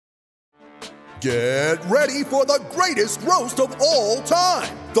Get ready for the greatest roast of all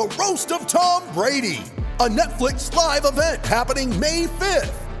time, the Roast of Tom Brady, a Netflix live event happening May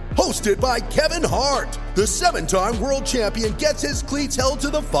 5th. Hosted by Kevin Hart, the 7-time world champion gets his cleats held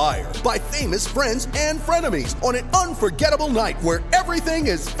to the fire by famous friends and frenemies on an unforgettable night where everything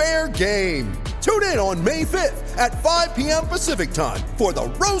is fair game. Tune in on May 5th at 5 p.m. Pacific time for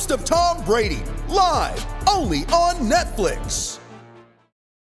the Roast of Tom Brady, live only on Netflix.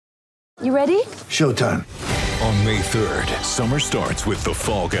 You ready? Showtime. On May 3rd, summer starts with The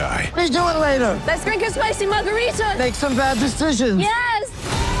Fall Guy. Let's do it later. Let's drink a spicy margarita. Make some bad decisions. Yes!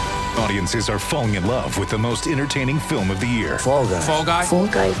 Audiences are falling in love with the most entertaining film of the year. Fall Guy. Fall Guy? Fall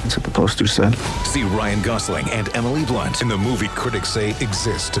Guy. That's what the poster said. See Ryan Gosling and Emily Blunt in the movie critics say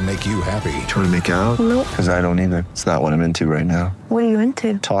exists to make you happy. Trying to make it out? Nope. Because I don't either. It's not what I'm into right now. What are you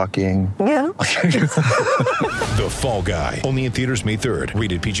into? Talking. Yeah. The Fall Guy. Only in theaters May 3rd.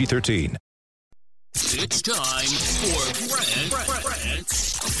 Rated PG-13. It's time for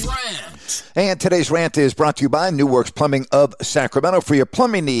Rant. And today's rant is brought to you by New Works Plumbing of Sacramento for your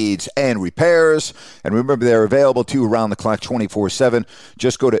plumbing needs and repairs. And remember, they're available to you around the clock 24/7.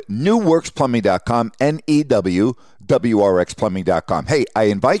 Just go to newworksplumbing.com, NEWWRXplumbing.com. Hey, I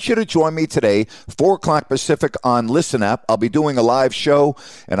invite you to join me today, 4 o'clock Pacific on Listen App. I'll be doing a live show,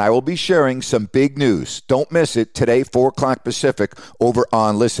 and I will be sharing some big news. Don't miss it today, 4 o'clock Pacific, over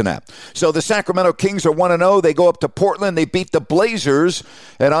on Listen App. So the Sacramento Kings are 1-0. They go up to Portland. They beat the Blazers.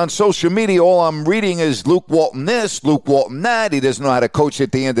 And on social media, all I'm reading is Luke Walton this, Luke Walton that. He doesn't know how to coach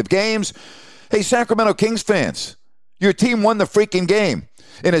at the end of games. Hey, Sacramento Kings fans, your team won the freaking game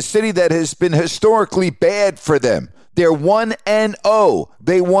in a city that has been historically bad for them. They're 1-0.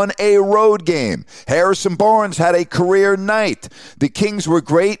 They won a road game. Harrison Barnes had a career night. The Kings were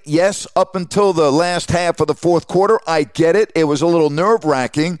great, yes, up until the last half of the fourth quarter. I get it. It was a little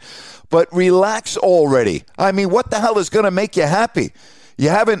nerve-wracking, but relax already. I mean, what the hell is going to make you happy? You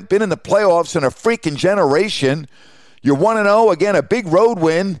haven't been in the playoffs in a freaking generation. You're 1-0, again, a big road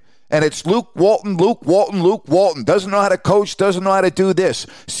win. And it's Luke Walton. Doesn't know how to coach, doesn't know how to do this.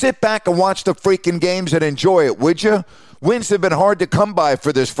 Sit back and watch the freaking games and enjoy it, would you? Wins have been hard to come by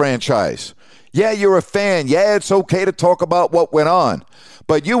for this franchise. Yeah, you're a fan. Yeah, it's okay to talk about what went on.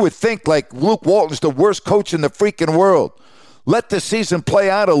 But you would think like Luke Walton's the worst coach in the freaking world. Let the season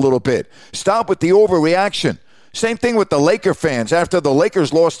play out a little bit. Stop with the overreaction. Same thing with the Laker fans after the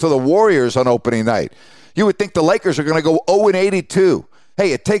Lakers lost to the Warriors on opening night. You would think the Lakers are going to go 0-82.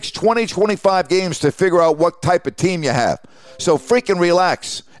 Hey, it takes 20, 25 games to figure out what type of team you have. So freaking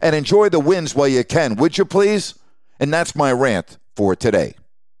relax and enjoy the wins while you can, would you please? And that's my rant for today.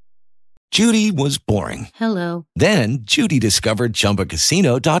 Judy was boring. Hello. Then Judy discovered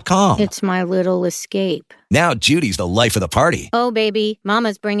ChumbaCasino.com. It's my little escape. Now Judy's the life of the party. Oh, baby,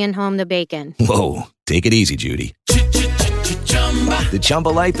 mama's bringing home the bacon. Whoa, take it easy, Judy. The Chumba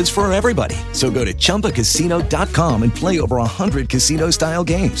life is for everybody. So go to ChumbaCasino.com and play over 100 casino-style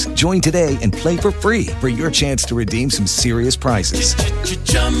games. Join today and play for free for your chance to redeem some serious prizes.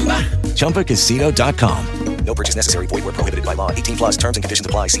 ChumbaCasino.com. No purchase necessary. Void where prohibited by law. 18+ terms and conditions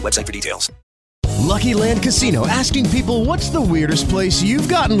apply. See website for details. Lucky Land Casino, asking people, what's the weirdest place you've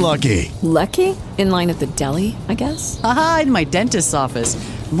gotten lucky? Lucky? In line at the deli, I guess? Aha, in my dentist's office.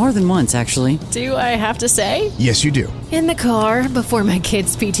 More than once, actually. Do I have to say? Yes, you do. In the car before my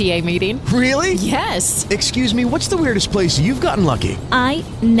kids' PTA meeting. Really? Yes. Excuse me, what's the weirdest place you've gotten lucky? I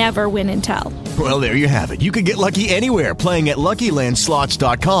never win and tell. Well, there you have it. You can get lucky anywhere, playing at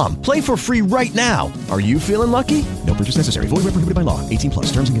LuckyLandSlots.com. Play for free right now. Are you feeling lucky? No purchase necessary. Void where prohibited by law.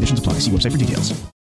 18+ terms and conditions apply. See website for details.